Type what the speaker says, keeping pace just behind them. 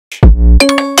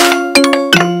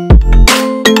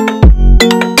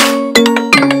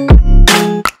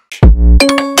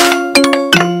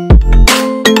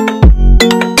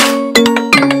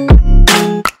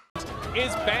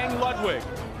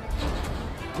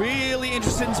Really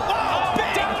interested in... Oh,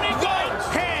 down he goes!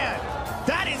 Hand!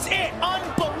 That is it!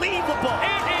 Unbelievable!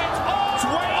 It is all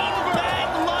over! Bang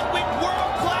Ludwig,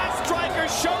 world-class striker,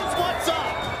 shows what's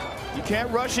up! You can't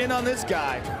rush in on this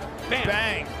guy. Bam.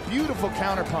 Bang! Beautiful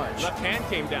counter punch. Left hand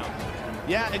came down.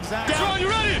 Yeah, exactly. Down. You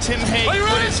ready? Tim Hague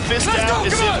put his fist out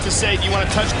as if to say, do you want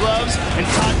to touch gloves? And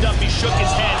Todd Duffy shook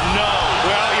his head, no.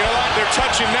 Well, you know what? They're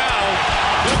touching now.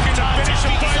 Looking to finish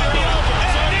the fight on the elbow.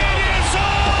 And it is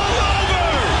all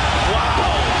over! Wow.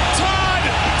 Todd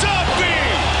Duffy!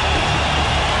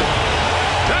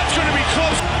 That's going to be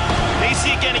close.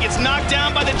 Macy again, he gets knocked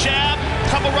down by the jab.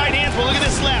 Couple right hands, but look at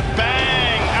this left.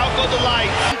 Bang! Out go the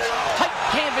light. Tight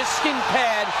canvas skin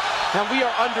pad, and we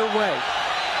are underway.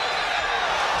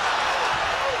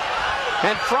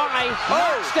 And Fry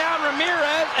knocks down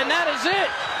Ramirez, and that is it.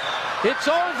 It's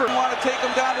over. You want to take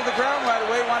him down to the ground right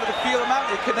away. Wanted to feel him out.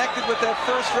 He connected with that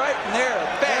first right, and there,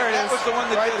 bang, there it that is. was the one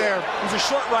that right did there. It. It was a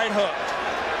short right hook.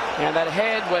 And that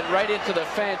head went right into the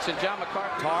fence, and John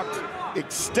McCarthy Talked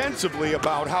extensively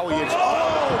about how he is.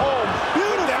 Oh,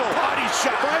 beautiful. That body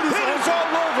shot. It is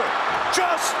all over.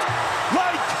 Just like